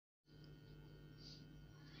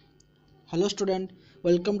Hello student,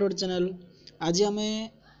 welcome to channel. आज आम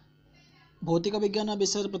भौतिक विज्ञान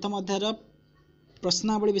विषय प्रथम अध्याय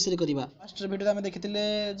प्रश्नावली विषय करवा। फास्ट वीडियो आम देखी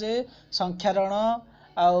जे संख्यारण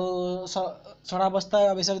आड़ावस्था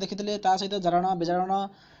विषय देखी सहित जारण विजारण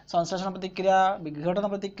संश्लेषण प्रतिक्रिया विघटन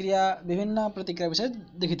प्रतिक्रिया विभिन्न प्रतिक्रिया विषय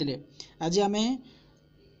देखी। आज आम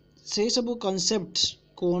से सब कॉन्सेप्ट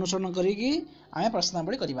को अनुसरण करी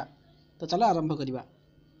प्रश्नावली करवा। तो चलो आरंभ करवा।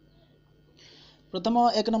 प्रथम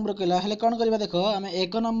एक नंबर कहला हेले कौन करवा देख आम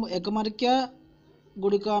एक मार्किया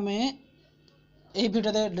गुड़िक आम यही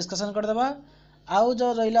भिडियो डिस्कसन करदे। आउ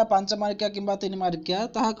जो रहा 5 मार्किया कि 3 मार्किया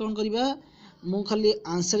ताहा कौन करवा मु खाली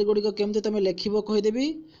आंसर गुड़िक केमती तुम लिख कहीदेवी।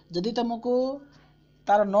 जदि तुमको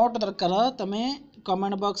तार नोट दरकार तुम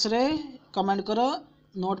कमेंट बॉक्स रे कमेंट कर,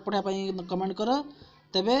 नोट पढ़ाई कमेंट कर।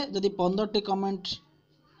 तेबे जदि 15टी कमेंट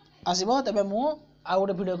आसब तेबे मु आउ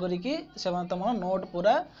गोटे भिडियो करिकी तुम नोट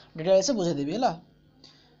पूरा डिटेल्स बुझेदेवी है।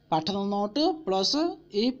 पाठ नोट प्लस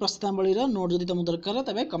ये प्रश्नावली नोट जदि तुम दरकार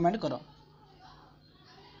तेबे कमेंट कर।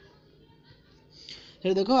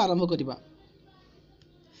 देखो आरंभ करवा।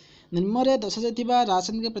 निम्न दर्शा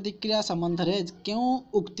रासायनिक प्रतिक्रिया संबंध में क्यों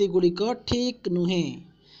उक्ति गुड़िक ठीक नुहे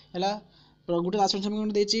है। गोटे रासायनिक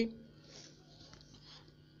समीकरण देछि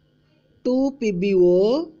 2 PbO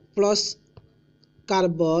plus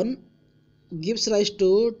carbon gives rise to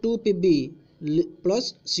 2 Pb plus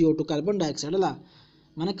CO2 carbon dioxide है।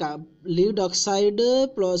 माने lead oxide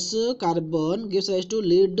plus carbon gives rise to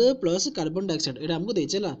lead plus carbon dioxide एटा हमको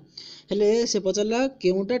देछि है। हेले से पचारला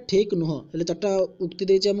केउटा ठीक नुह हेले चारटा उक्ति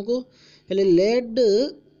देछि हमको। हेले लेड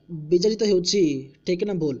विजारित होछि ठीक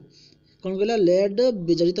ना भूल। कोन कहला लेड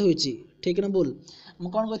विजारित होछि ठीक ना भूल। मु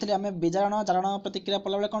कौन कही आम विजारण जारण प्रतिक्रिया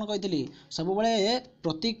पढ़ला बेले कौन कही सब बड़े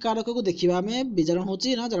प्रतिकारक को देखा आम विजारण हो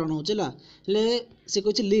जारण होले से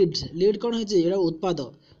कह लीड लीड कौन है उत्पाद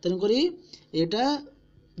तेणुक यहाँ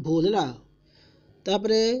भूल है।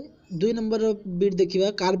 तापर 2 नंबर बीट देखा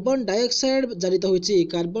कार्बन डाइऑक्साइड जारित होती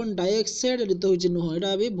कार्बन डाइऑक्साइड जारित होती नुह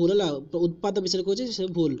यहाँ भी भूल है। उत्पाद विषय कहे से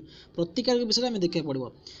भूल प्रतिकारक विषय में देखा पड़ो।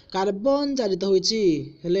 कार्बन जारित होती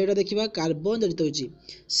देखा कार्बन जारित होती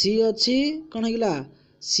सी अच्छी कौन है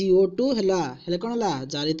CO2 है कौन है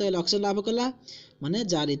जारित है ऑक्सीजन लाभ कला माने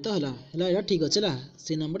जारित है ठीक अच्छे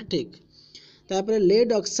सी नंबर ठीक। तापर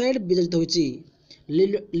लीड ऑक्साइड विजारित होती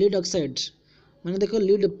लीड ऑक्साइड माने देखो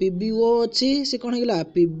लीड PbO अच्छी से कौन है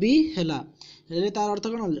Pb है तार अर्थ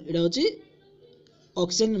कौन यहाँ हूँ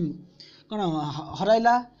ऑक्सीजन कौन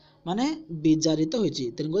हराइला माने विजारित होती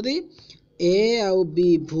तेणुक ए आउ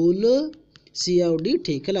बी भूल सी आउ डी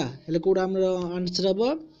ठीक है। कौटा आंसर हम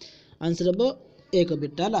आंसर हम एक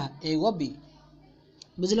बिटा ए ओ बी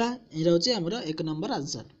बुझला। यहाँ हूँ आमर 1 नंबर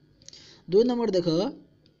आंसर। 2 नंबर देख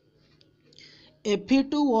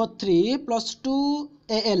Fe2O3 plus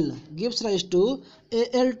 2Al gives rise to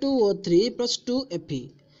Al2O3 plus 2Fe।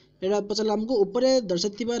 यहाँ पचारा आमको ऊपर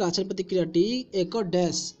दर्शाइथिबा रासायनिक प्रतिक्रियाटी एक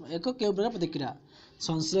डैश एक केउ प्रकार प्रतिक्रिया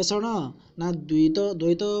संश्लेषण ना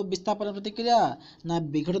द्वैत विस्थापन प्रतिक्रिया ना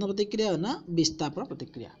विघटन प्रतिक्रिया ना विस्थापन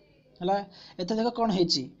प्रतिक्रिया है। एथे देख कौन है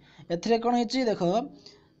एथरे कौन है देख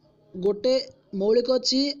गोटे मौलिक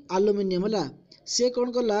अच्छी आलुमिनियम है सी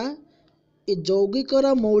कौन कला यौगिकर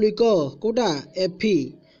मौलिक कोटा Fe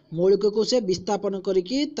मौलिक को से विस्थापन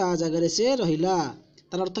करिकी ता जगह से रहिला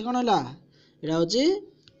तार अर्थ कौन है यहाँ हूँ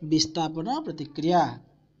विस्थापन प्रतिक्रिया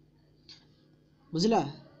बुझला।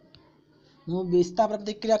 मु विस्थापन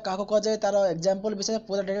प्रतिक्रिया क्या कह जाए तार एग्जांपल विषय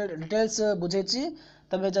पूरा डिटेल्स बुझे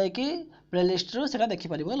तब जाकि प्लेलिस्ट से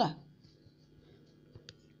देखिपर है।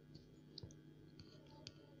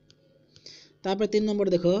 तापर 3 नंबर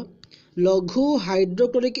देख लघु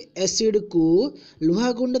हाइड्रोक्लोरिक एसिड को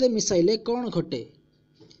लुहा गुंड मिसाइले कौन घटे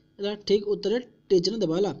ठीक उत्तर टीचर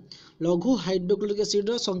देवा है। लघु हाइड्रोक्लोरिक एसिड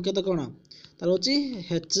संकेत कौन तार हूँ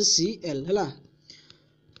HCl है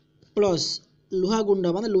प्लस लुहा गुंड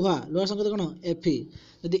मान लुहा लुहा संकेत कौन Fe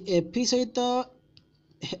यदि Fe सहित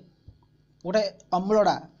गोटे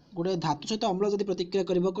अम्लड़ा गोटे धातु सहित अम्ल जब प्रतिक्रिया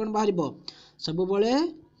कर कौन बाहर सब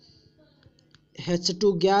H2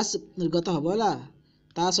 गैस निर्गत हम है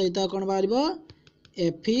ता सहित कौन बाहर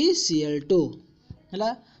FeCl2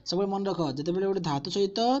 है। सब मन रख जिते गोटे धातु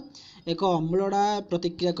सहित एक अम्लड़ा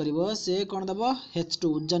प्रतिक्रिया कर से कौन दब H2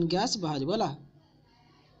 उज्जैन गैस बाहर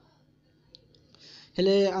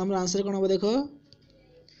है। आम आंसर कौन हम देख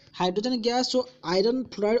हाइड्रोजन गैस और आयरन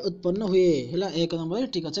फ्लोराइड उत्पन्न हुए है 1 नंबर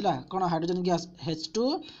ठीक अच्छे कौन हाइड्रोजन गैस H2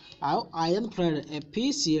 आउ आयरन फ्लोराइड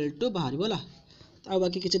FeCl2 बाहर आ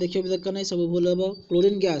बाकी किसी देखिए दरकार नहीं सब भूल हम।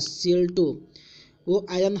 क्लोरीन गैस Cl2 वो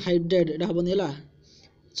आयरन हाइड्रेट यहाँ हेनी है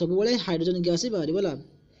सब बड़े हाइड्रोजन गैस ही बाहर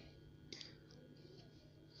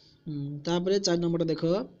तापर 4 नंबर देख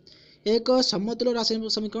एक समतुल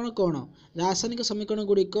रासायनिक समीकरण कौन रासायनिक समीकरण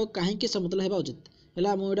गुड़िक कहीं समतुल होगा उचित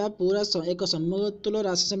है मुझा पूरा एक समतुल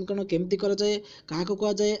रासायनिक समीकरण केमती कराए क्या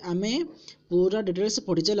कहुए आम पूरा डिटेल्स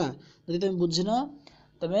पढ़ीचे जब तुम बुझिन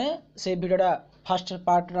तुम से भिडटा फास्ट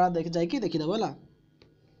पार्टा देखीदेव है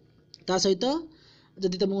ता सहित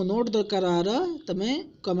जदि तुमको नोट दरकार तुम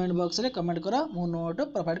कमेंट बॉक्स रे कमेंट कर मु नोट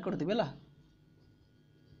प्रोवाइड करदेवी है।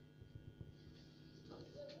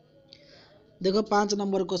 देख 5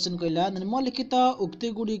 नंबर क्वेश्चन कहला निम्नलिखित उक्ति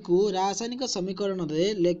गुड़ी को रासायनिक समीकरण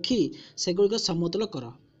रे लेखि सेगुड़िक समतुल कर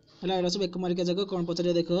है सब एक मार्किया जाक कौन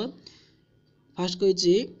पचार देख फास्ट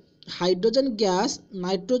कही हाइड्रोजन गैस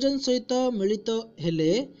नाइट्रोजन सहित मिलित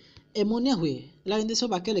हेले एमोनिया हुए है सब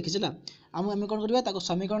वाक्य लिखी आम कौन करवा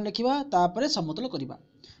समीकरण लिखा तापर समतुल करवा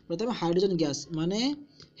प्रथम हाइड्रोजन गैस माने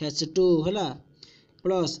H2 है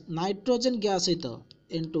प्लस नाइट्रोजन गैस सहित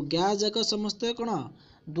इंटू गैस जाक समस्ते कौन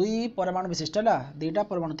दुई परमाणु विशिष्ट है दुईटा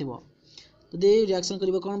परमाणु थी जदि रिएक्शन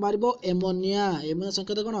कर कौन बाहर एमोनिया एमोनिया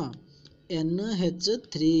संकेत कौन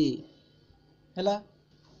NH3 है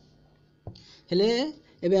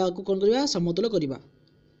हेले आपको कौन करवा समतुल करवा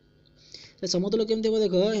समतुल केमती हम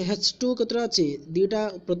देख H2 केतटा अच्छी दुईटा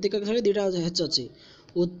प्रत्येक साइड दुईटा H अच्छी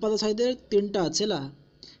उत्पाद साइड 3टा अच्छे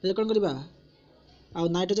है कौन करवा आ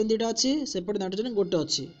नाइट्रोजन दुईटा अच्छी सेपटे नाइट्रोजन गोटे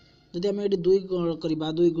अच्छी जदि आम ये दुई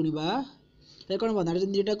करवा दुई गुणवा कौन हम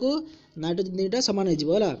नाइट्रोजन दुईटा को नाइट्रोजन दुईटा सामान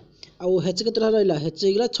होगा आउ H केतटा रहा H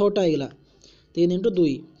होगा 6टा होगा 3 × 2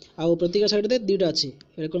 आउ प्रत्येक साइड दुईटा अच्छी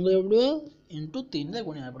कौन कर पड़ो इंटू 3 रे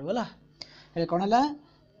गुणा पड़ो है कौन है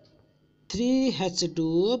 3H2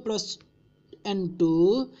 plus N2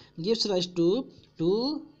 gives rise to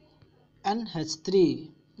 2NH3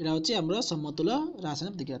 यहाँ हूँ आम समतुल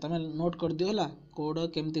रासायनिक प्रतिक्रिया तुम नोट कर दियो है कोड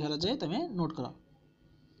केमती करा जाए तुम नोट कर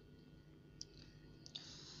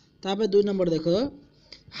तापर 2 नंबर देख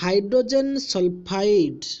हाइड्रोजन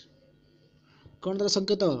सल्फाइड कौन तार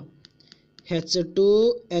संकेत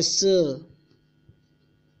H2S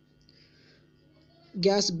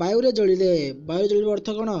गैस वायु रे जलिले अर्थ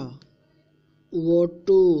कौन O2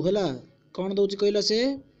 है कौन दौर कहला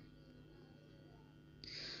से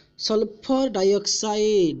सल्फर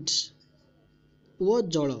डाइऑक्साइड वो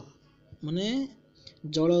जल माने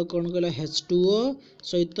जल कौन कहला H2O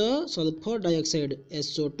सहित सल्फर डाइऑक्साइड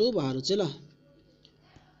SO2 बाहर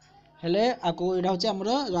हेले आको यहाँ हूँ आम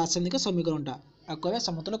रासायनिक समीकरणटा आपको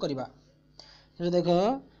समतुल करवा देख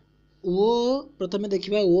ओ प्रथम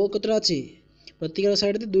देखा ओ कतटा अच्छी प्रत्येक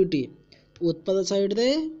साइड दुईटी उत्पाद साइड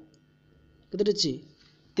कतटी अच्छी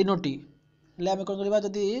 3टी हेल्ले आम कौन करवा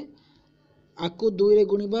जदि आकु 2 रे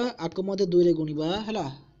गुणवा आकु मध्य 2 रे गुणवा है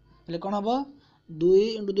कौन हम 2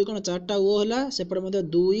 × 2 कौन 4टा ओ है सेपटे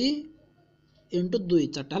 2 × 2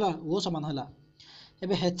 4टा है ओ सामान है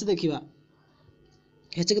एबे H देखा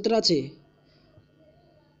H केतटा अच्छी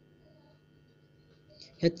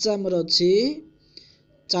H आमर अच्छी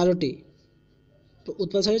 4टी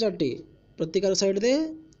उत्पाद साइड 4टी प्रत्येक साइड रे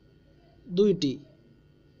 2टी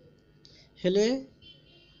हेले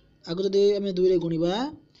आगु जदि आम 2 रे गुणवा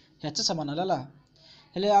H सामान है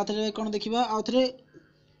हेले आउे कौन देखा आउे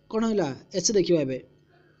कौन है एस देखा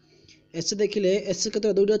एस देखिले एस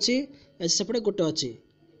केतटा 2टी अच्छी एस सेपटे गोटे अच्छी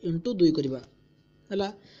इंटू 2 करवा है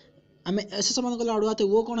आम एस सामान कला आड़ुआ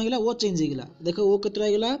वो कौन होगा वो चेंज होगा देख वो केतटा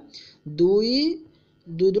होगा 2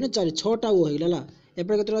 2 2 4 6टा वो होगा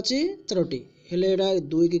एपटे केतटा अच्छी 4टी हेले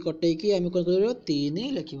 2 की कटेकी आम कौन कर 3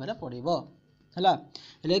 लिखार पड़ो है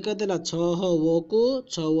कहते 6 ओ को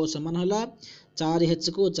 6 ओ सामान है 4H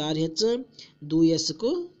को 4H 2S को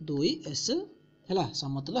 2S है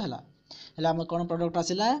समतुल है आम कौन प्रोडक्ट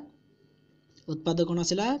आसला उत्पाद कौन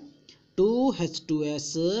आसला 2H2S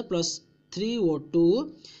plus 3O2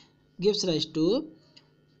 gives rise to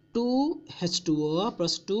 2H2O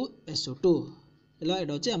plus 2SO2 है यहाँ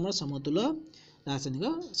हूँ आम समतुल रासायनिक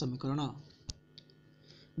समीकरण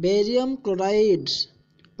barium chloride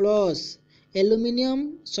plus aluminium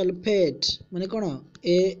sulphate माने कौन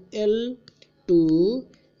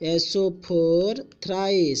Al2SO4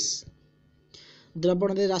 थ्राइस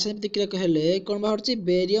द्रवण रासायनिक प्रतिक्रिया कहले कौन बाहर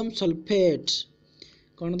बेरियम सल्फेट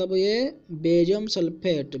कौन दब ये बेरियम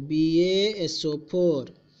सल्फेट BaSO4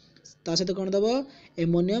 ता सहित कौन दब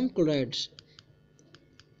एमोनियम क्लोराइड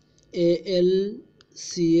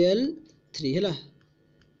AlCl3 है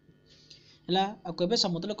आपको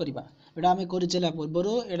समतुल करवा यहाँ आम कर पूर्वर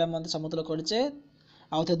यहाँ समतुल करे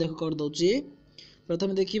आउ थे देख कर दौर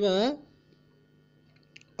प्रथम देखा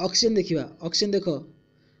ऑक्सीजन देखा ऑक्सीजन देख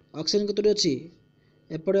ऑक्सीजन कतोटी अच्छी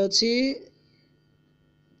एपटे अच्छी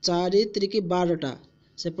 4 3 12टा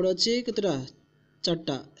सेपटे अच्छी केतटा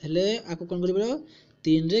 4टा हेले आपको कौन कर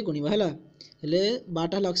 3 रे गुणवा है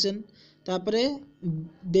 12टा है ऑक्सीजन तापरे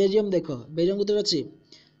बेरियम देख बेरियम केते अछि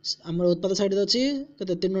हमर उत्पाद साइड अछि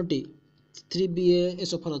केते तीनोटी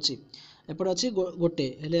 3BaSO4 अछि एपट अछि गोटे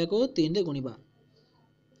हेले याको 3 रे गुणिबा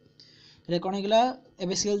हेले कोन हेगला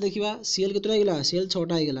एबे Cl देखिबा Cl केते हेगला Cl 6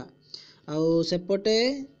 टा हेगला आ सेपटे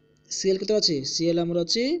Cl केते अछि Cl हमर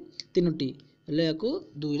अछि तीनोटी हेले याको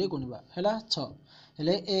 2 रे गुणिबा हैला 6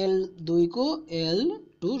 हेले L2 को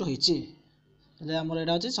L2 रहिछि हेले हमर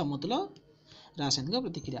एटा अछि समतुल रासायनिक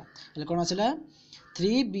प्रतिक्रिया हेले कोन आसिला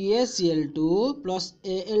 3BaCl2 plus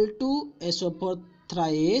Al2SO4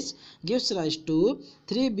 thrice gives rise to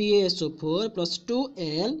 3BaSO4 plus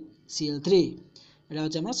 2LCl3 एटा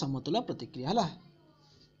अछि हमर समतुल प्रतिक्रिया हला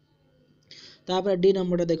तापर डी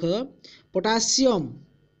नंबर देख पोटासियम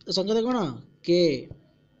संकेत कोन K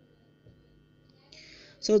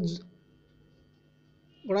सो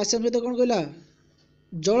पोटासियम सहित कोन कहला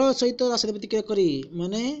जल सहित रासायनिक प्रतिक्रिया करी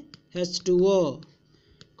माने H2O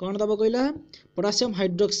कौन दबा कहला पोटासियम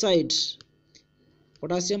हाइड्रोक्साइड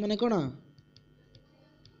पोटासियम माने कोन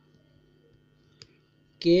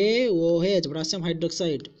KOH पोटासियम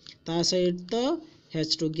हाइड्रोक्साइड ता सहित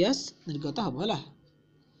H2 गैस निर्गत हबो हला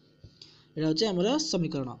एटा होचे हमर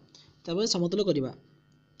समीकरण तबे समतुल करिबा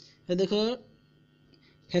हे देखो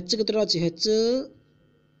H केतरा अछि H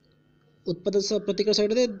उत्पाद प्रतिक्रिया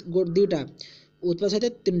साइड रे दुटा उत्पाद साइड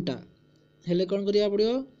तीनटा हेले कोन करिया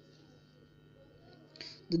पड़ियो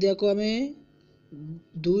जदि याको हमें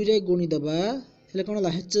 2 रे गुणी दबा हेले कोन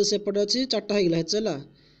ला H सेपट अछि 4टा हेगला H ला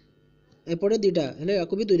एपटे दुटा हेले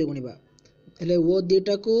याको भी 2 रे गुणिबा हेले ओ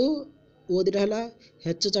दुटा को ओ दुटा हला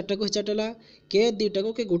H 4टा को 4टा हला K दुटा को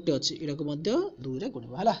K गुटे अछि एटा को मध्य 2 रे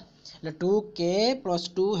गुणिबा हला हेले 2K plus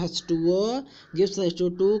 2H2O gives rise to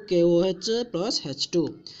 2KOH plus H2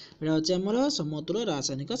 एटा होचे हमर समतुल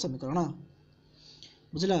रासायनिक समीकरण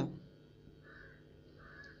बुझला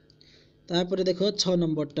तापर देखो 6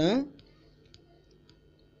 नंबर टा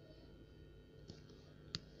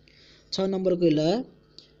 6 नंबर कहला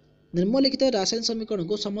निम्नलिखित रासायनिक समीकरण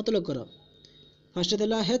को समतुल कर फर्स्ट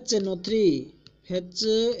देला HNO3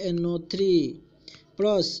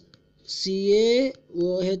 प्लस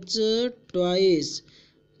CaOH ट्वाइस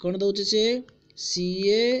कोन दउछि से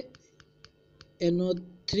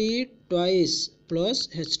CaNO3 ट्वाइस प्लस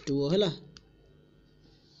H2O हला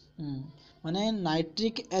माने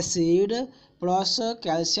nitric acid plus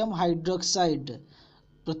calcium hydroxide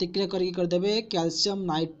प्रतिक्रिया करके कर देबे कैल्शियम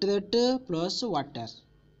नाइट्रेट प्लस वाटर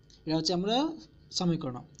एटा होचे हमर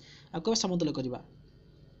समीकरण आको समतुल करिबा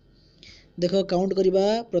देखो काउंट करिबा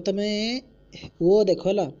प्रथमे ओ देखो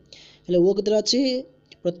हला हेले ओ केतरा अछि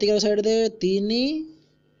प्रतिक्रिया साइड रे 3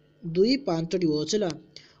 2 5 टी ओ छला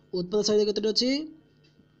उत्पाद साइड केतरा अछि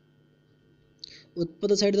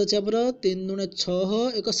उत्पाद साइड अछि हमर 3 गुणे 6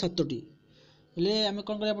 1 7 टी हेले हमें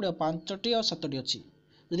कोन करिया पड़ियो 5 टी और 7 टी अछि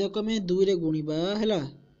जदि हमें 2 रे गुणिबा हला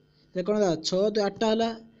ले कोन हला 6 2 8 टा हला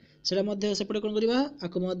सेटा मध्ये सेपटे कोन करिबा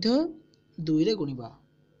आको मध्ये 2 रे गुणिबा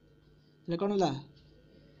ले कोन हला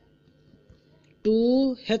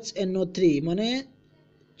 2HNO3 माने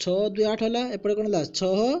 6 2 8 हला एपटे कोन हला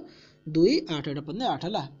 6 2 8 एटा पन्ने 8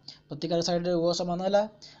 हला प्रतिकार साइड रे ओ समान हला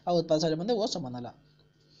आ उत्पाद साइड मध्ये ओ समान हला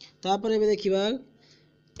तापर एबे देखिबा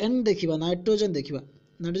N देखिबा नाइट्रोजन देखिबा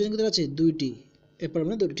नाइट्रोजन केतरा अछि 2 टी एपर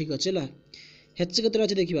में 2 ठीक अछि हला H केतरा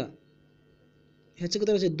अछि देखिबा H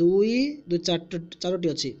केतरा अछि 2 2 4 टी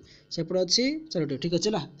अछि सेपड़ अछि 4 टी ठीक अछि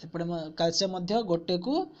हला एपटे कैल्शियम मध्ये गोटे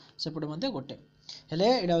को सेपटे मध्ये गोटे हेले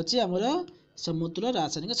एडा अछि हमर समतुल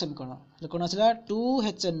रासायनिक समीकरण हेले कोन आछला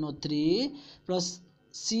 2HNO3 plus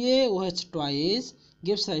CaOH twice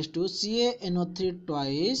gives rise to CaNO3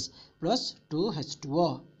 twice plus 2H2O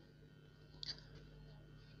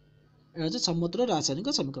एटा अछि समतुल रासायनिक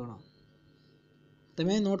समीकरण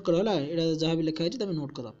तमे नोट करो हला एटा जहा भी लिखा है तमे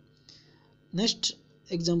नोट करो नेक्स्ट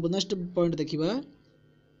एग्जांपल नेक्स्ट पॉइंट देखिबा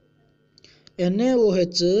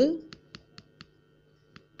NaOH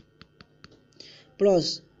plus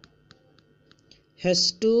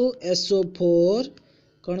H2SO4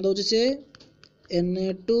 कौन दउछि से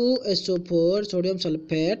Na2SO4 sodium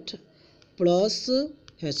sulphate plus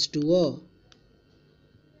H2O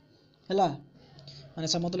हला माने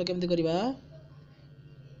समतुल केमति करिबा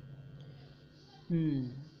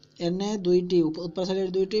Na 2 टी उत्पाद साइड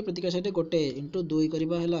 2 टी प्रतिक्रिया साइड गोटे इनटू 2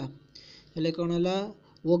 करिबा हला हेले कोन हला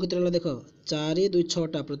वो केतरा हला देखो 4 2 6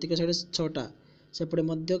 टा प्रतिक्रिया साइड 6 टा सेपटे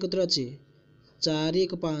मध्य केतरा अछि 4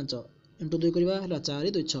 1 5 इनटू 2 करिबा हला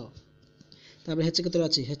 4 2 6 तापर H केतरा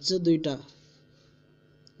अछि H 2 टा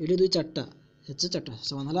इडी 2 4 टा H 4 टा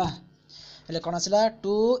समान हला हेले कोन आसला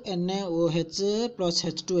 2NaOH plus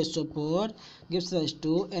H2SO4 gives rise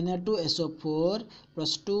to Na2SO4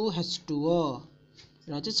 plus 2H2O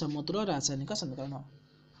एटा अछि समतुल रासायनिक समीकरण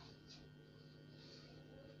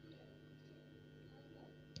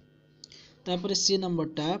तापर सी नंबर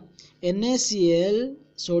टा NaCl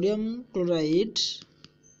sodium chloride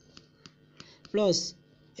plus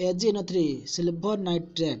AgNO3 silver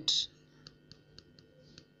nitrate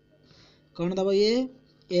कौन दबा ये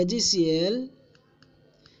AgCl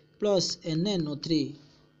प्लस NaNO3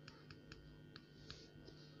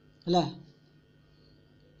 है।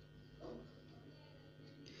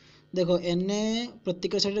 देखो Na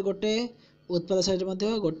प्रतिक्रिया साइड गोटे उत्पाद साइड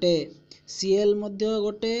गोटे Cl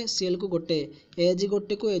गोटे Cl को गोटे Ag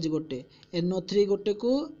गोटे को Ag गोटे NO3 गोटे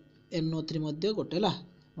को NO3 गोटे है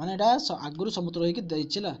माने एटा आगुरु समतुल होइकी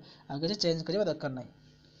दैछि आगे चेंज करबा दरकार नै।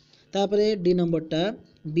 तापरे डी नंबर टा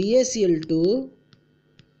BaCl2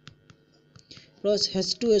 प्लस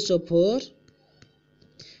H2SO4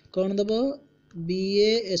 कौन दबो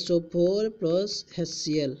BaSO4 प्लस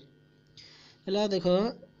HCl है। देखो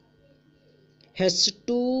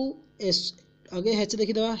H2S आगे H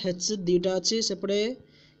देखि दबा H दीटा अछि सेपटे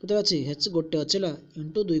केते अछि H गोटे अछि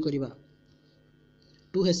इंटू 2 करबा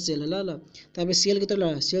 2HCl हला ताबे Cl केते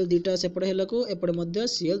Cl दीटा सेपटे हेला को एपटे मध्य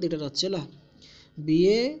Cl दीटा अछि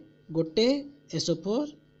Ba गोटे SO4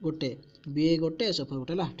 गोटे Ba गोटे SO4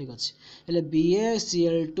 गोटे ठीक अछि हेले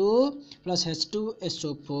BaCl2 plus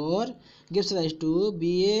H2SO4 gives rise to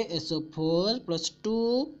BaSO4 plus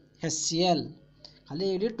 2HCl खाली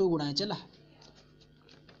एडी 2 गुणा है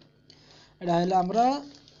एडा हेला हमरा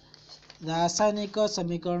रासायनिक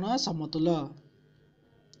समीकरण समतुल।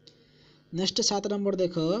 नेक्स्ट 7 नंबर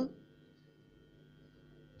देखो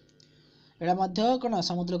एडा मध्य कोन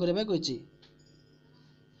समतुल करबा कहिछि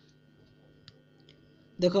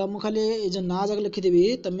देखो मु खाली ए जे ना जग लिखि देबी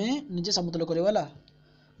तमे निजे समतुल करबला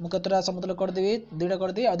मु कतरा समतुल कर देबी दुइटा कर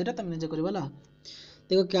देबी आ दुइटा तमे निजे करबला।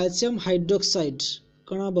 देखो कैल्शियम हाइड्रोक्साइड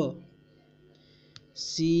कोन हबो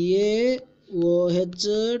CaOH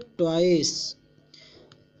twice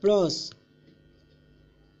plus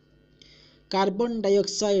carbon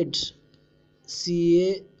dioxide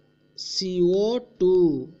CO2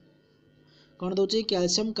 कौन दौची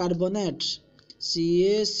कैल्शियम कार्बोनेट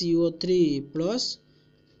CaCO3 प्लस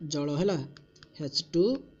जल है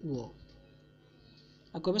H2O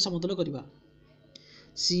आपको समतुल करवा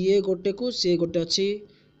Ca गोटे को Ca गोटे अच्छी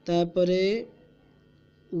तापरे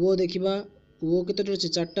O देखा O केते अच्छी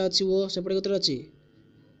 4टा अच्छी O सेपटे केते अच्छी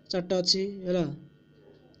 4टा अच्छी है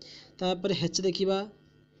तापरे H देखा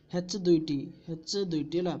H दुईटी है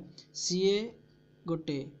Ca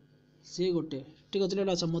गोटे Ca गोटे ठीक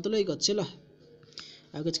अच्छे समतुल एक अच्छे आ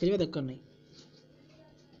कुछ करवा दरकार नहीं।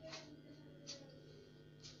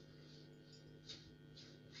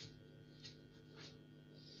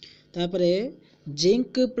 तापरे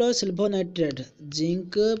zinc plus silver nitrate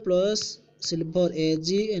zinc plus silver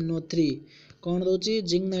AgNO3 कौन दौची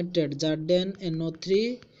zinc nitrate जार्डेन NO3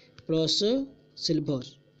 plus silver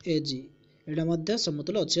Ag एटा मध्य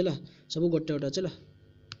समतुल अच्छे सब गोटे गोटे अच्छे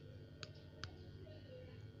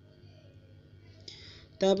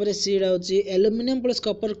तापरे सी होची aluminium plus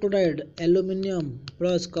copper chloride aluminium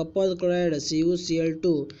plus copper chloride CuCl2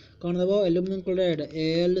 कौन दबो aluminium chloride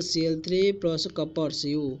AlCl3 plus copper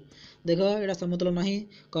Cu देखो एटा समतुल नाही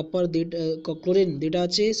कॉपर क्लोरीन दीटा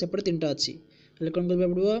अछि सेपटे तीनटा अछि ले कोन करबा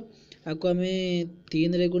पड़बो आको हमें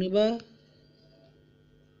 3 रे गुणीबा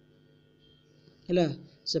हला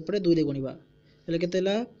सेपटे 2 रे गुणीबा हले केते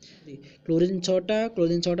हला क्लोरीन 6टा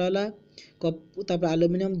हला तापर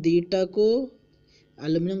एल्युमिनियम दीटा को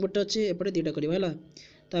एल्युमिनियम गोटे अछि एपटे दीटा करबा हला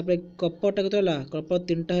तापर कॉपर टा केते हला कॉपर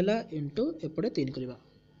 3टा हला इनटू एपटे 3 करबा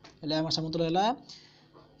हले हम समतुल हला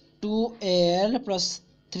 2Al plus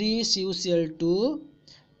 3CuCl2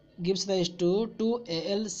 gives rise to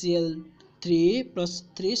 2AlCl3 plus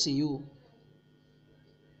 3Cu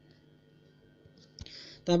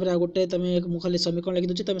तापर आ गोटे तमे एक खाली समीकरण लिखि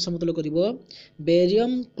दउछि तमे समतुल करिवो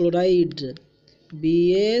barium chloride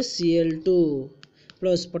BaCl2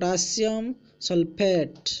 plus potassium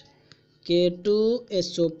sulphate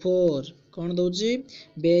K2SO4 कौन दउछि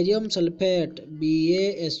barium sulphate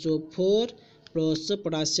BaSO4 plus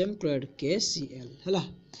potassium chloride KCl हला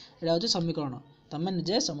एटा होछि समीकरण तमे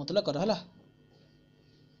निजे समतुल कर हला।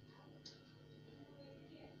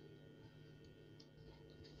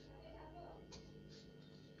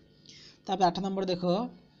 तापर 8 नंबर देखो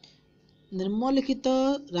निम्नलिखित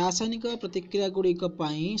रासायनिक प्रतिक्रिया गुड़िक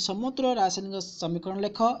समतुल रासायनिक समीकरण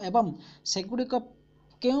लेख एवं सेगुड़िक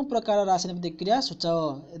केउ प्रकार रासायनिक प्रतिक्रिया सूचाओ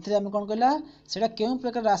एथिरे हम कोन कहला सेटा केउ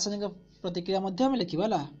प्रकार रासायनिक प्रतिक्रिया मध्ये हम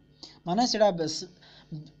लिखिबाला माने सेटा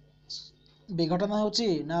विघटन होची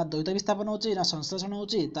ना द्वैत विस्थापन होची ना संश्लेषण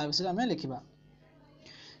होची ता विषय हमें लिखिबा।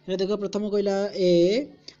 ये देखो प्रथम कहला ए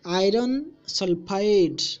आयरन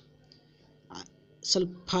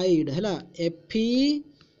सल्फाइड हैला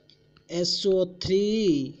SO3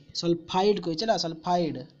 सल्फाइड कही चला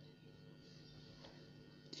सल्फाइड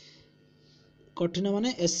कठिन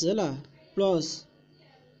माने एस है plus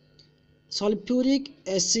sulphuric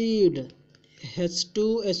acid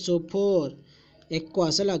H2SO4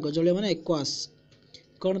 aqueous है गजलिय माने एक्वास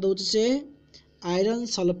कौन दौर से आयरन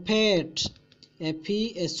सल्फेट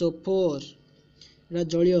FeSO4 एटा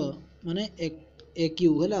जलिय माने AQ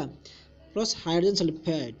है प्लस हाइड्रोजन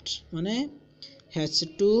सल्फेट माने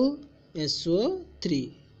H2SO3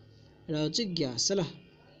 एटा होची गैस है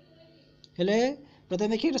हेले प्रथम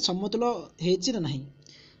देखिए समतुल होना ना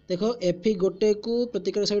देख Fe गोटे को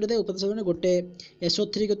प्रतिक्रिया साइड दे उपादान साइड गोटे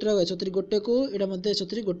SO3 केतरा SO3 गोटे को एटा मध्ये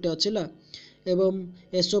SO3 गोटे अछिला एवं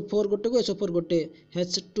SO4 गोटे को SO4 गोटे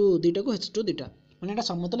H2 दुटा को H2 दुटा माने एटा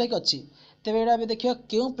समतुल होक अछि तबे एटा भी देखियो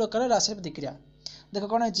केउ प्रकार रासायनिक प्रतिक्रिया देख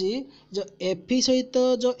कोन अछि जो Fe सहित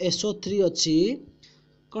जो SO3 अछि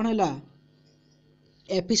कोन हैला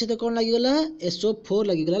Fe सहित कोन लागि गला SO4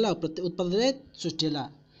 लागि गला उत्पादन रे सृष्टि होला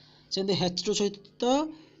सेंते H2 सहित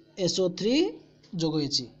SO3 जोग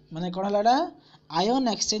होइछि माने कोन हलाडा आयन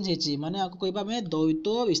एक्सचेंज होइछि माने आको कहबा में द्वैत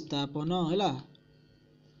विस्थापन हैला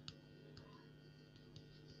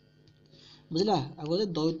बुझला आगो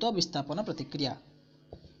द्वैत विस्थापन प्रतिक्रिया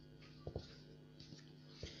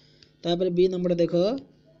तापर बी नंबर देखो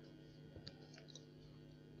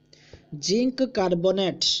जिंक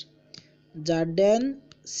कार्बोनेट जार्डेन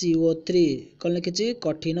CO3 कोन लिखिछि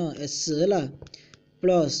कठिन S हैला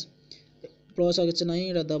प्लस प्लस आगे नहीं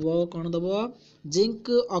एटा दबो कोन दबो जिंक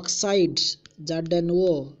ऑक्साइड जार्डेन ओ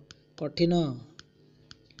कठिन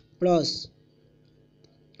प्लस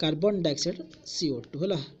कार्बन डाइऑक्साइड CO2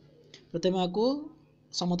 हैला प्रथम आको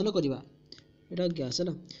समतुल करिवा एटा गैस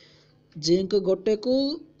हैला जिंक गोटे को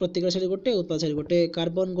प्रतिक्रिया साइड गोटे उत्पाद साइड गोटे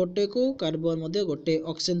कार्बन गोटे को कार्बन मध्ये गोटे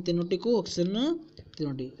ऑक्सीजन तीनोटी को ऑक्सीजन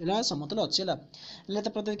तीनोटी एला समतुल अछि हैला ले त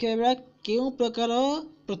प्रतिक्रिया केउ प्रकार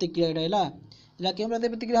प्रतिक्रिया एटा हैला केउ प्रकार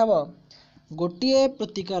प्रतिक्रिया हबो गोटे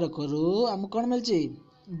प्रतिकार करू हम कोन मिलछि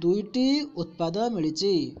दुईटी उत्पाद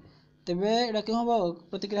मिलिछि तबे एटा के हबो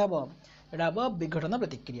प्रतिक्रिया हबो एटा हबो विघटन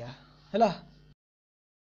प्रतिक्रिया हैला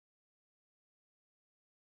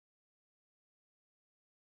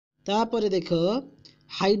तापर देखो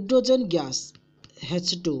hydrogen gas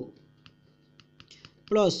H2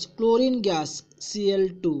 plus chlorine gas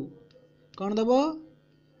Cl2 कौन दबो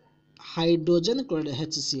हाइड्रोजन क्लोराइड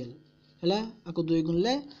HCl हैला आको दुई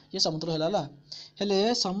गुणले ये समतुल हैला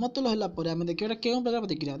हेले समतुल हैला परे हम देखियो एटा केउ प्रकार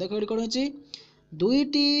प्रतिक्रिया देखो एडी कोन होची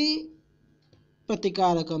दुईटी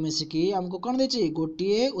प्रतिकारक मिसिकी हमको कोन देछि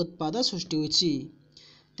गोटिए उत्पाद सृष्टि होछि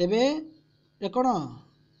तबे ए कोन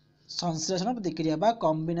संश्लेषण प्रतिक्रिया बा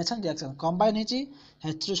कॉम्बिनेशन रिएक्शन कंबाइन हेची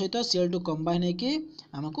H2 सहित Cl2 कंबाइन हे कि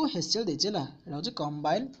हमको HCl देचेला एटा होची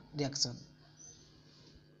कंबाइन रिएक्शन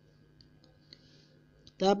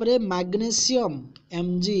तापरे magnesium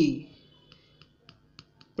Mg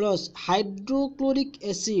plus hydrochloric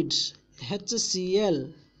acid HCl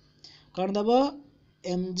कोन दबो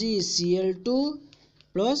MgCl2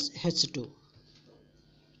 प्लस H2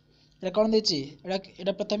 एटा कोन देची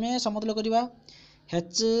एटा प्रथमे समतुल करिवा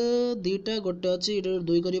H दुईटा गोटे अछि एटा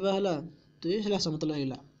दुई करिवा हला दुई हला समतुल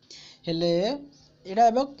हैला हेले एटा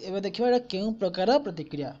एबे देखिबा एटा केउ प्रकार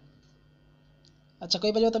प्रतिक्रिया अच्छा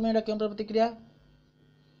कहि परिबा तमे एटा केउ प्रकार प्रतिक्रिया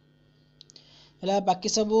हला बाकी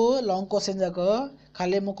सब लॉन्ग क्वेश्चन जाको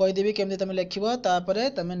खाली मु कहि देबी केमति तमे लिखिबो तापरे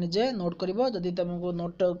तमे निजे नोट करिवो जदी तमको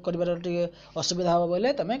नोट करिवार टिके असुविधा हो बोले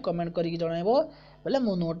तमे कमेंट करिकि जणाइबो बोले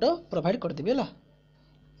मु नोट प्रोवाइड कर देबी हला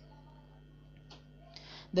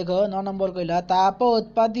देखो 9 नंबर कहला ताप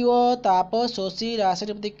उत्पादी और ताप शोषी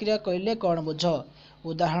रासायनिक प्रतिक्रिया कहले कौन बुझ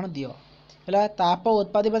उदाहरण दियो हला ताप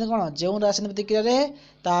उत्पादी माने कोन जेउ रासायनिक प्रतिक्रिया रे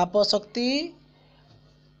ताप शक्ति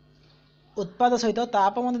उत्पाद सहित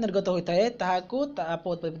ताप मध्ये निर्गत होता है ताहाकू ताप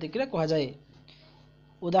उत्पादी प्रतिक्रिया कहा जाए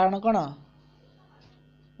उदाहरण कोन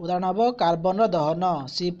उदाहरण हबो कार्बन रो दहन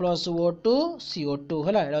C+O2 CO2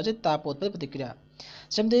 हला एटा होची ताप उत्पादी प्रतिक्रिया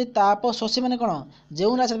सेमति ताप शोषी माने कोन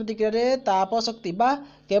जेउ रासायनिक प्रतिक्रिया रे ताप शक्ति बा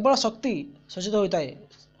केवल शक्ति शोषित होता है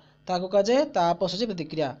ताको कहा जाए ताप शोषी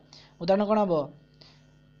प्रतिक्रिया उदाहरण कोन हबो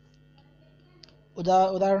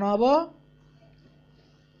उदाहरण हबो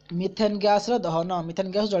मिथेन गैस रो दहन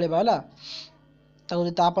मिथेन गैस जळेबा हला ताको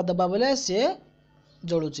ताप दबा बोले से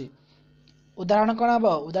जळुची उदाहरण कोन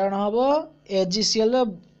हबो उदाहरण हबो AgCl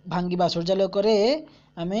भांगीबा सूर्यालोक रे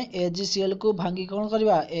हमें AgCl को भांगी कोन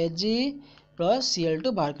करबा Ag प्लस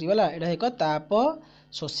Cl2 बाहर करिवाला एटा एक ताप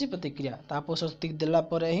शोषी प्रतिक्रिया ताप शक्ति देला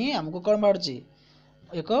परे ही हमको कोन बाहरची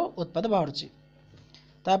एक उत्पाद बाहरची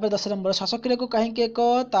तापर 10 नंबर श्वासक्रिया को कहीं के एक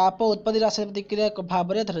ताप उत्पादी रासायनिक प्रतिक्रिया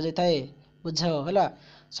भाव रे धर जाय बुझाओ हला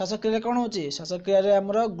श्वासक्रिया कोन होची श्वासक्रिया रे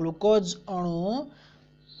हमरो ग्लूकोज अणु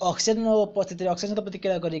ऑक्सीजन उपस्थित ऑक्सीजन सहित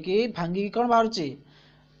प्रतिक्रिया करके भांगी कौन बाहर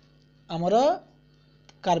आमर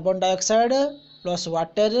carbon dioxide plus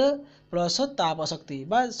water plus ताप शक्ति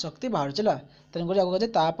बा शक्ति बाहर चला तेणुक आगे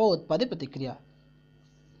ताप उत्पादी प्रतिक्रिया।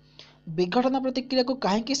 विघटन प्रतिक्रिया को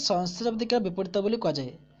कहीं संश्लेषण प्रतिक्रिया विपरीत बोली कहुए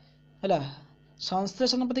है।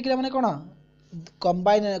 संश्लेषण प्रतिक्रिया माने कौन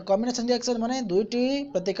कॉम्बिनेशन रिएक्शन माने दुईटी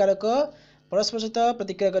प्रतिकारक परस्पर सहित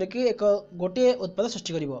प्रतिक्रिया करके एक गोटे उत्पाद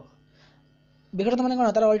सृष्टि कर। विघटन माने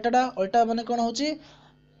कौन तार अल्टा माने कौन हो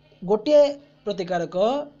गोटे प्रतिकारक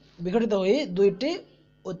विघटित हो दुईटी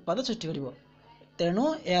उत्पाद सृष्टि कर। तेणु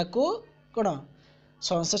यह कौन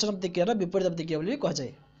संश्लेषण प्रतिक्रिया विपरीत प्रतिक्रिया बोली कहुए।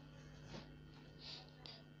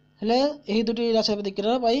 हेले यही दुटी रासायनिक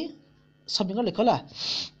प्रतिक्रिया समीकरण लिखला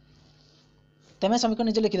तेमें समीकरण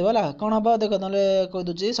निजे लिखिदेव है कौन हम देख ना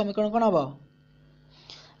कहीदे समीकरण कौन हम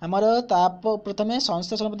आमर ताप प्रथम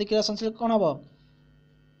संश्लेषण प्रतिक्रिया संश्लेषण कौन हम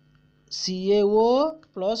CaO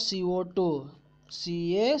प्लस CO2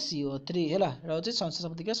 CaCO3 है हूँ संश्लेषण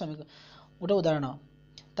प्रतिक्रिया समीकरण गोटे उदाहरण।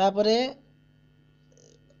 तापर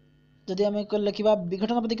जदि आम लिखा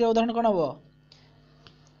विघटन प्रतिक्रिया उदाहरण कौन हम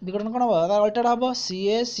विघटन कौन हम तार अल्टा हम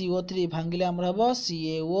CaCO3 भांगिले आमर हम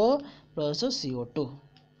CaO प्लस CO2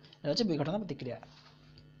 हूँ विघटन प्रतिक्रिया।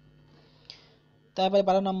 तापर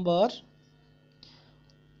 12 नंबर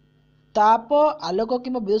ताप आलोक कि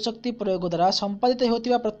विद्युत शक्ति प्रयोग द्वारा संपादित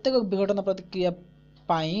होता प्रत्येक विघटन प्रतिक्रिया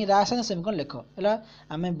पाई रासायनिक समीकरण लिख है।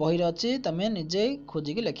 आम बही अच्छी तुम निजे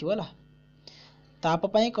खोजिक लिख ताप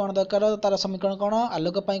पाई कौन दरकार तार समीकरण कौन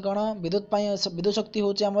आलोक पाई कौन विद्युत शक्ति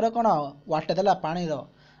हूँ आमर कौन वाटर है पानी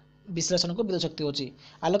विश्लेषण को विद्युत शक्ति होची।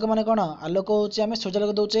 आलोक माने कौन आलोक हूँ आम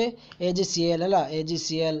सूर्यालोक दौचे AgCl है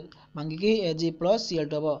AgCl भांगिकी Ag प्लस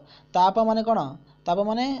Cl2 हम। ताप माने कौन ताप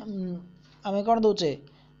माने आम कौन दौचे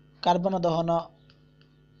कार्बन दहन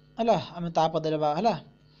है आम ताप देवा है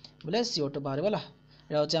बोले CO2 बाहर गला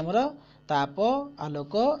यहाँ हूँ आमर ताप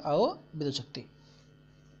आलोक आउ विद्युत शक्ति।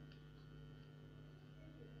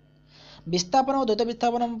 विस्थापन और द्वैत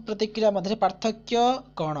विस्थापन प्रतिक्रिया मध्य पार्थक्य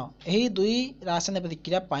कौन यही दुई रासायनिक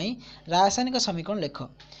प्रतिक्रिया पाई रासायनिक समीकरण लिख।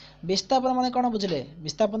 विस्थापन माने कौन बुझे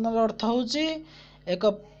विस्थापन अर्थ हूँ एक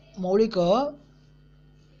मौलिक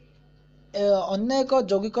अन्य एक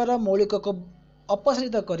यौगिकर मौलिक को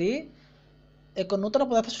अपसारित कर एक नूतन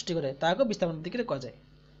पदार्थ सृष्टि करे ताको विस्थापन प्रतिक्रिया कहुए।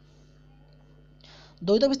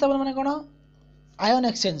 द्वैत विस्थापन माने कौन आयन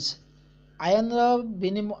एक्सचेंज आयन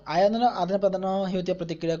आदान प्रदान होता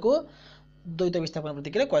प्रतिक्रिया को द्वैत विस्थापन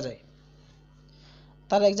प्रतिक्रिया कहुए।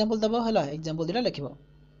 तार एग्जांपल दब है एग्जांपल दुटा लिख।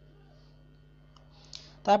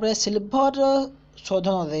 तापर सिल्भर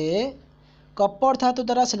शोधन रे कपर धातु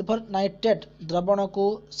द्वारा सिल्भर नाइट्रेट द्रवण को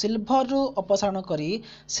सिल्भर रु अपसारण करी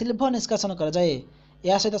सिल्भर निष्कासन कर जाए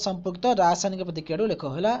या सहित संपृक्त रासायनिक प्रतिक्रिया लिख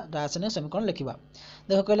है रासायनिक समीकरण लिखा।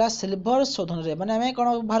 देख कहला सिल्भर शोधन रे माने आम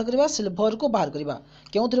कौन बाहर करवा सिल्भर को बाहर करवा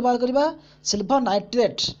क्यों बाहर करवा सिल्भर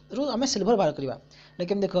नाइट्रेट रु आम सिल्भर बाहर करवा।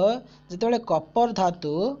 लेकिन देख जिते कपर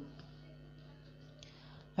धातु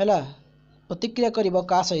है प्रतिक्रिया कर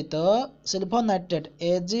का सहित सिल्भर नाइट्रेट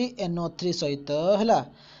AgNO3 सहित है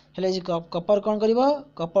कपर कौन कर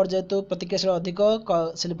कपर जेहेतु प्रतिक्रियाशील अधिक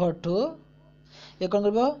सिल्भर ठू ये कौन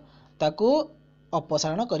कर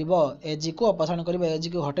अपसारण कर Ag को अपसारण कर Ag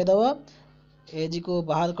को हटेदब Ag को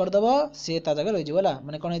बाहर करदब सी ता जगह रही है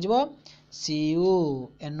माने कौन हो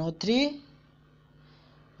CuNO3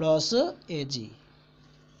 प्लस Ag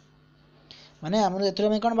माने आम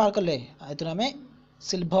ए कौन बाहर कले आम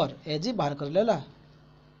सिल्भर Ag बाहर कर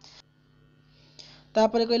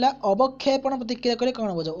तापर कहला अवक्षेपण प्रतिक्रिया करे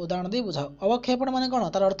कौन बुझ उदाहरण दे बुझाओ। अवक्षेपण माने कौन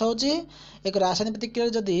तार अर्थ हूँ एक रासायनिक प्रतिक्रिया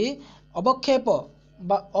जदि अवक्षेप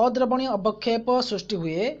बा अद्रवणीय अवक्षेप सृष्टि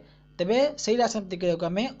हुए तेबे से रासायनिक प्रतिक्रिया को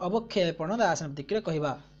आम अवक्षेपण रासायनिक प्रतिक्रिया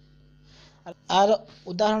कहवा। आर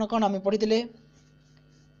उदाहरण कौन आम पढ़ी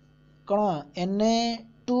कौन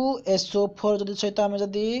Na2SO4 जदि सहित आम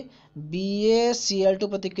जदि BaCl2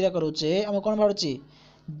 प्रतिक्रिया करुचे आम कौन बाहर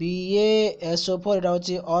BaSO4 यहाँ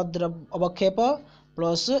हूँ अवक्षेप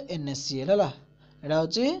प्लस NaCl है यहाँ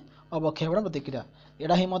हूँ अवक्षेपण प्रतिक्रिया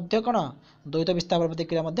यहाँ ही मध्य कौन द्वैत विस्थापन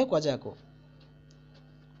प्रतिक्रिया कहुए।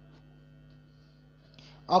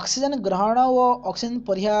 ऑक्सीजन ग्रहण और ऑक्सीजन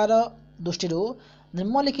परिहार दृष्टि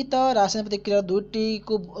निम्नलिखित रासायनिक प्रतिक्रिया दुईटी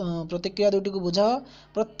को बुझ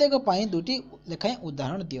प्रत्येक पाई दुईटी लेखाएं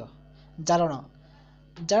उदाहरण दियो। जारण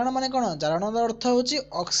जारण माने कौन जारण अर्थ हूँ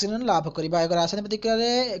ऑक्सीजन लाभ करवा एक रासायनिक प्रतिक्रिया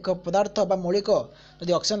एक पदार्थ बा मौलिक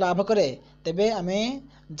यदि ऑक्सीजन लाभ करे तेबे आमे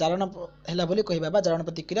जारण है बोली कहबा जारण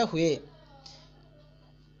प्रतिक्रिया हुए।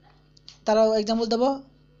 तार एग्जांपल दब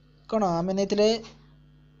कौन आम नहीं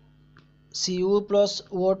Cu प्लस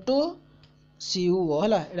O2 CuO है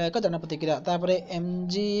यहाँ एक जारण प्रतिक्रिया। तापर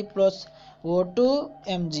Mg प्लस O2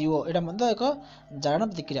 MgO एटा मतलब एक जारण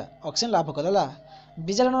प्रतिक्रिया ऑक्सीजन लाभ करला।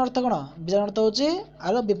 विजारण अर्थ कौन विजारण अर्थ होची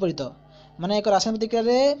आर विपरीत माने एक रासायनिक प्रतिक्रिया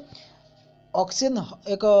रे ऑक्सीजन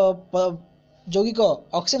एक यौगिक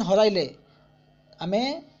ऑक्सीजन हराइले आमे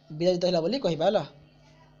विजारित होला बोली कहिबा होला।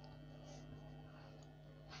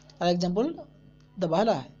 आर एग्जांपल दबा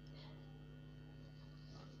होला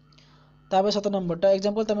ताबे 7 नंबरटा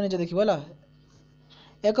एग्जांपल तमे निजे देखिबो होला।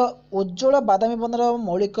 एक उज्ज्वल बादामी वर्णर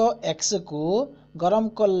मौलिक एक्स को गरम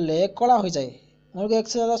कले कला हो जाए। मौलिक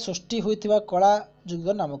एक्स द्वारा सृष्टि होइथिबा कला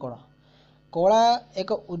यौगिक नाम कौन? कला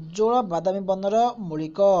एक उज्ज्वल बादामी वर्णर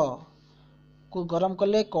मौलिक को गरम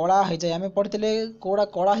कले कला हो जाए। आमे पढ़ितले कोडा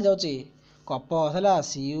कला हो जाउची कपर हला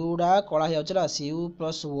सीउडा कला हो जाउचला सीउ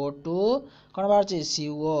प्लस O2 कोन बाहरची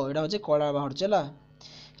सीओ एटा होची कला बाहरचला।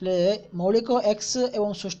 मौलिक एक्स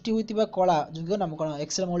एवं सृष्टि होइतिबा कला यौगिक नाम कौन?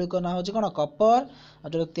 एक्स रे मौलिक नाम होची कोन कपर और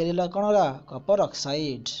जो तेल कौन होला कपर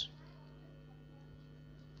ऑक्साइड।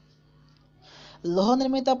 लोह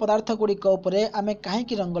निर्मित पदार्थ गुड़िक उपरे आमे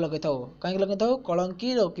काहेकि रंग लगैथाउ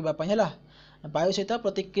कलंकी रोकिबा पई हला वायु सहित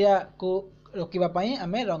प्रतिक्रिया को रोकिबा पई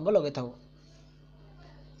आमे रंग लगैथाउ।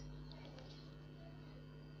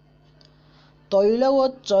 तैल और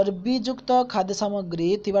चर्बी युक्त खाद्य सामग्री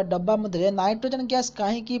थिबा डब्बा मध्य नाइट्रोजन गैस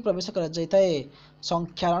काहेकि प्रवेश कर जाइथाए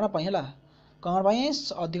संक्षारण पई हला कौन पई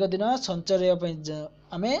अधिक दिन संचय पई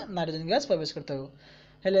आमे नाइट्रोजन गैस प्रवेश करथाउ।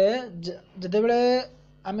 हेले जदे बेले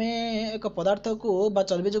आमे एक पदार्थ को बा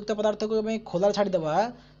चर्बी युक्त पदार्थ को आमे खोला छाडी देबा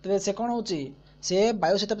तबे से कोन होची से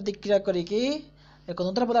वायु सहित प्रतिक्रिया करी कि एक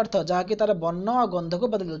नूतन पदार्थ जहा कि तार वर्ण और गंध को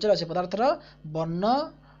बदल दोचे से पदार्थर वर्ण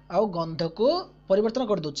और गंध को परिवर्तन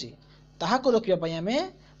कर दोची ताहा को रोकिबा पई आमे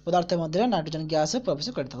पदार्थ मध्य नाइट्रोजन गैस प्रवेश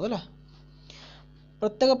करथाउ होला।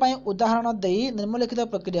 प्रत्येक पई उदाहरण देई निम्नलिखित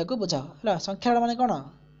प्रक्रिया को बुझाओ होला। संख्यारण माने कोन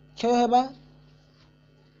क्षय हेबा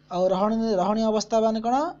और रहणी अवस्था माने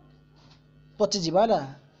कोन पचि जिबा होला।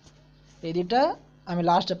 ए दुटा आमे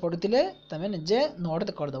लास्ट पढितिले तमे निजे नोट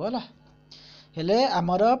कर दबा होला। हेले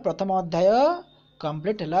हमर प्रथम अध्याय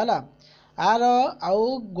कंप्लीट होला। आर आउ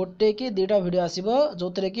गोटे कि दुटा वीडियो आसीबो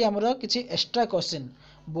जोतरे कि हमर किछि एक्स्ट्रा क्वेश्चन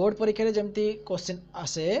बोर्ड परीक्षा रे जेमती क्वेश्चन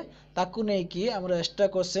आसे ताकू नै कि हमर एक्स्ट्रा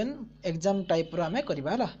क्वेश्चन एग्जाम टाइप रो आमे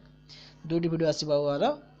करबा होला। दुटी वीडियो आसीबो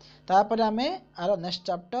आरो तापर आमे आरो नेक्स्ट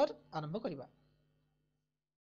चैप्टर आरंभ करबा।